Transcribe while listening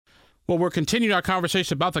Well, we're continuing our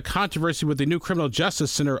conversation about the controversy with the new criminal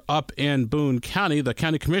justice center up in Boone County. The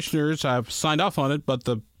county commissioners have signed off on it, but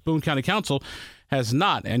the Boone County Council has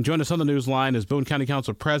not. And join us on the news line is Boone County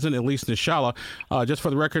Council President Elise Nieshalla. Just for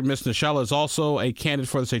the record, Ms. Nieshalla is also a candidate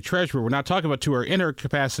for the state treasurer. We're not talking about to her in her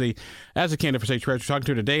capacity as a candidate for state treasurer. We're talking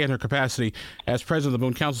to her today in her capacity as president of the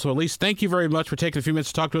Boone Council. So, Elise, thank you very much for taking a few minutes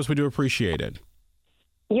to talk to us. We do appreciate it.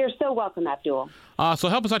 You're so welcome, Abdul. So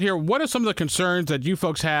help us out here. What are some of the concerns that you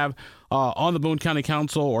folks have on the Boone County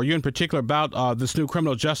Council, or you in particular, about this new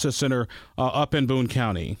criminal justice center up in Boone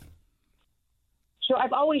County? Sure.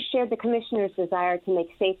 I've always shared the commissioner's desire to make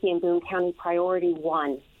safety in Boone County priority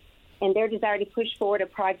one, and their desire to push forward a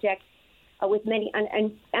project with many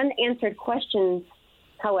unanswered questions,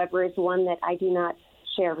 however, is one that I do not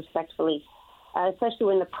share respectfully, especially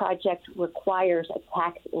when the project requires a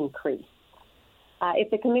tax increase.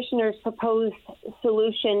 If the commissioner's proposed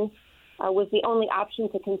solution was the only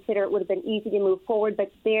option to consider, it would have been easy to move forward,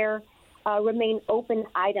 but there remain open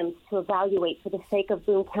items to evaluate for the sake of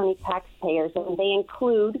Boone County taxpayers, and they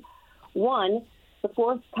include, one, the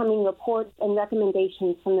forthcoming reports and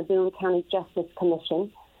recommendations from the Boone County Justice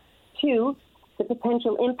Commission, two, the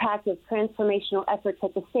potential impact of transformational efforts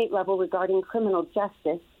at the state level regarding criminal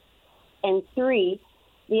justice, and three,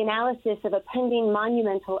 the analysis of a pending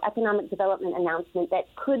monumental economic development announcement that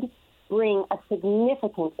could bring a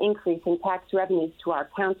significant increase in tax revenues to our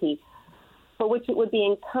county, for which it would be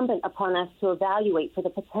incumbent upon us to evaluate for the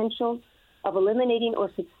potential of eliminating or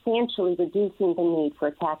substantially reducing the need for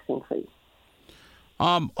a tax increase.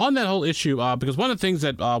 On that whole issue, because one of the things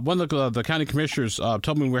that one of the county commissioners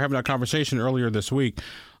told me when we were having our conversation earlier this week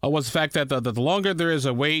was the fact that the longer there is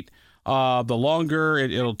a wait, the longer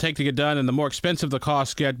it'll take to get done, and the more expensive the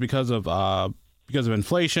costs get because of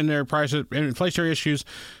inflationary prices, inflationary issues,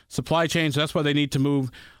 supply chains. So that's why they need to move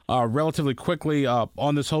relatively quickly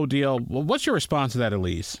on this whole deal. Well, what's your response to that,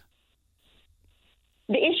 Elise?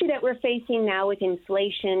 The issue that we're facing now with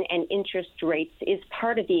inflation and interest rates is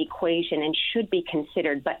part of the equation and should be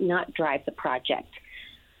considered, but not drive the project.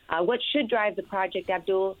 What should drive the project,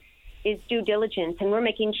 Abdul, is due diligence, and we're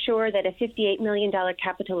making sure that a $58 million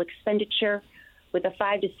capital expenditure with a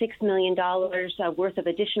 $5 to $6 million worth of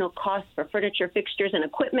additional costs for furniture, fixtures, and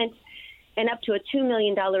equipment, and up to a $2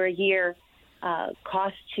 million a year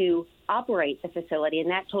cost to operate the facility, and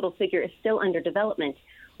that total figure is still under development.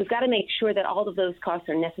 We've got to make sure that all of those costs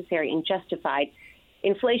are necessary and justified.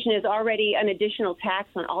 Inflation is already an additional tax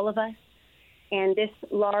on all of us, and this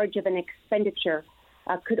large of an expenditure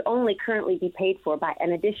could only currently be paid for by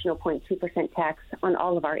an additional 0.2% tax on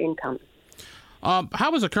all of our income.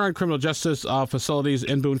 How is the current criminal justice facilities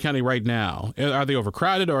in Boone County right now? Are they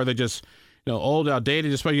overcrowded, or are they just old,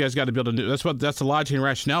 outdated? Just why you guys got to build a new? That's the logic and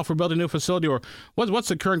rationale for building a new facility, or what's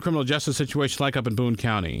the current criminal justice situation like up in Boone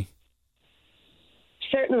County?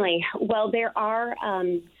 Certainly. Well, there are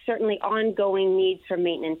certainly ongoing needs for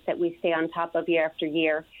maintenance that we stay on top of year after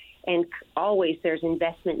year. And always there's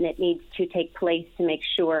investment that needs to take place to make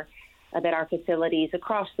sure that our facilities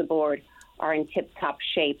across the board are in tip-top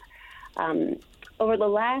shape. Over the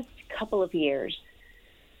last couple of years,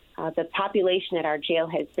 the population at our jail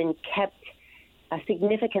has been kept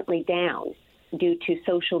significantly down due to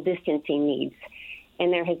social distancing needs,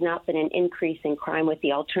 and there has not been an increase in crime with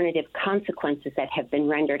the alternative consequences that have been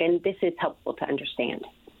rendered, and this is helpful to understand.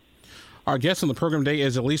 Our guest on the program today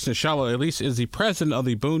is Elise Nieshalla. Elise is the president of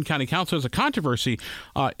the Boone County Council. There's a controversy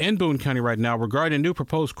in Boone County right now regarding a new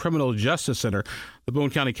proposed criminal justice center. The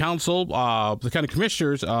Boone County Council, the county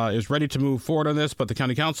commissioners, is ready to move forward on this, but the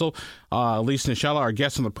county council, Elise Nieshalla, our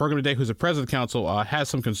guest on the program today, who's the president of the council, has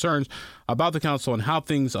some concerns about the council and how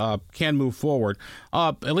things can move forward.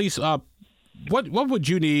 Elise, what would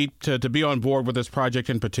you need to be on board with this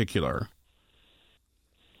project in particular?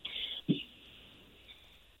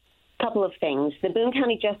 Couple of things. The Boone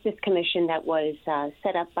County Justice Commission that was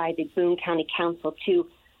set up by the Boone County Council to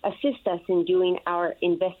assist us in doing our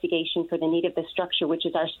investigation for the need of the structure, which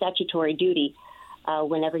is our statutory duty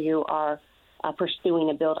whenever you are pursuing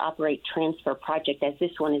a build, operate, transfer project as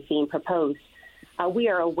this one is being proposed. We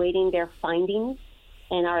are awaiting their findings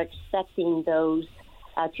and are expecting those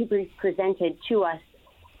to be presented to us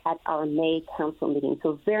at our May council meeting.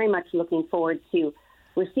 So very much looking forward to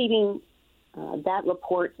receiving that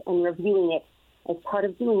report and reviewing it as part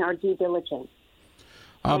of doing our due diligence.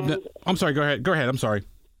 I'm sorry, go ahead. I'm sorry.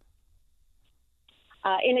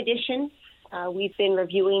 In addition, we've been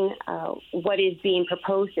reviewing what is being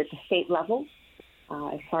proposed at the state level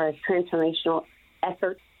as far as transformational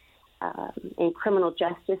efforts in criminal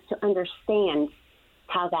justice to understand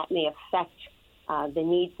how that may affect the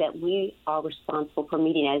needs that we are responsible for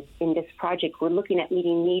meeting. As in this project, we're looking at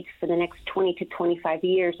meeting needs for the next 20 to 25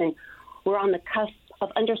 years, and we're on the cusp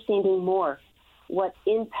of understanding more what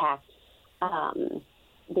impact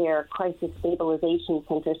their crisis stabilization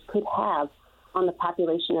centers could have on the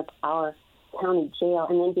population of our county jail,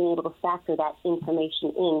 and then being able to factor that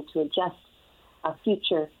information in to adjust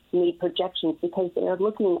future need projections, because they are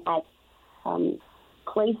looking at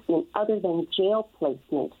placement other than jail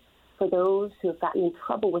placement for those who have gotten in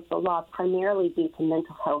trouble with the law, primarily due to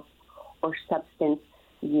mental health or substance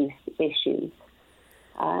use issues.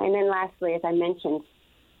 And then lastly, as I mentioned,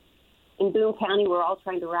 in Boone County, we're all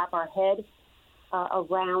trying to wrap our head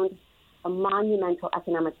around a monumental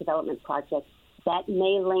economic development project that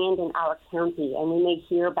may land in our county, and we may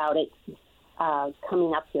hear about it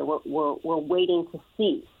coming up here. We're waiting to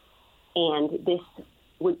see. And this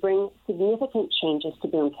would bring significant changes to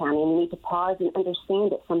Boone County, and we need to pause and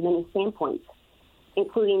understand it from many standpoints,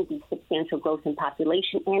 including the substantial growth in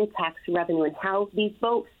population and tax revenue, and how these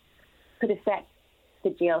both could affect the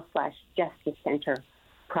jail/justice center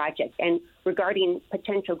project. And regarding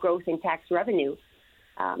potential growth in tax revenue,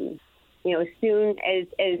 as soon as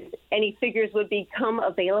any figures would become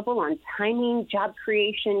available on timing, job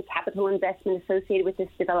creation, capital investment associated with this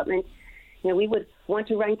development, we would want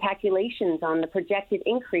to run calculations on the projected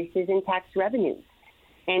increases in tax revenues.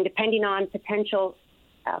 And depending on potential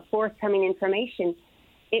forthcoming information,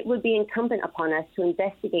 it would be incumbent upon us to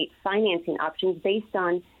investigate financing options based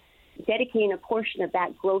on dedicating a portion of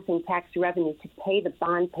that growth in tax revenue to pay the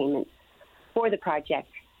bond payments for the project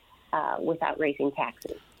without raising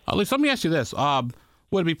taxes. Elise, let me ask you this.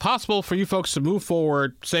 Would it be possible for you folks to move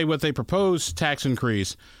forward, say, with a proposed tax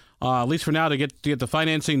increase, at least for now, to get the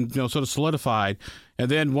financing, sort of solidified, and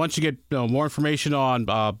then once you get more information on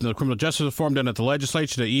the criminal justice reform done at the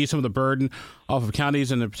legislature to ease some of the burden off of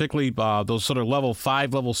counties, and particularly those sort of level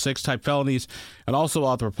 5, level 6 type felonies, and also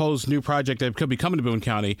the proposed new project that could be coming to Boone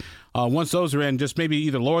County, once those are in, just maybe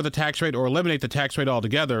either lower the tax rate or eliminate the tax rate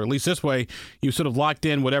altogether. At least this way, you sort of locked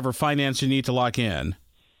in whatever finance you need to lock in.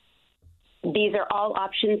 These are all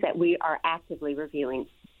options that we are actively reviewing.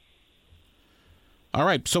 All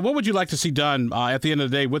right. So what would you like to see done at the end of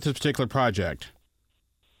the day with this particular project?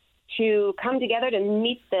 To come together to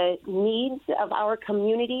meet the needs of our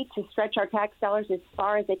community, to stretch our tax dollars as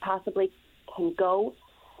far as they possibly can go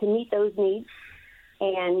to meet those needs,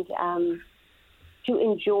 and to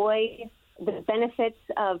enjoy the benefits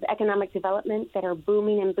of economic development that are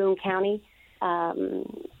booming in Boone County,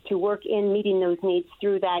 to work in meeting those needs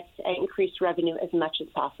through that increased revenue as much as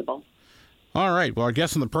possible. All right. Well, our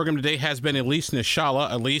guest on the program today has been Elise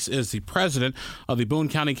Nieshalla. Elise is the president of the Boone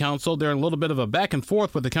County Council. They're in a little bit of a back and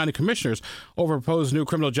forth with the county commissioners over a proposed new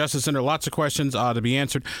criminal justice center. Lots of questions to be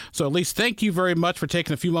answered. So, Elise, thank you very much for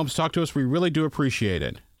taking a few moments to talk to us. We really do appreciate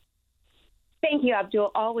it. Thank you,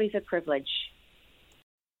 Abdul. Always a privilege.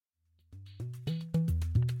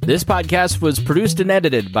 This podcast was produced and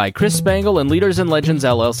edited by Chris Spangle and Leaders and Legends,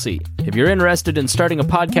 LLC. If you're interested in starting a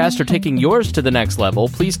podcast or taking yours to the next level,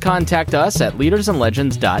 please contact us at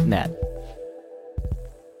leadersandlegends.net.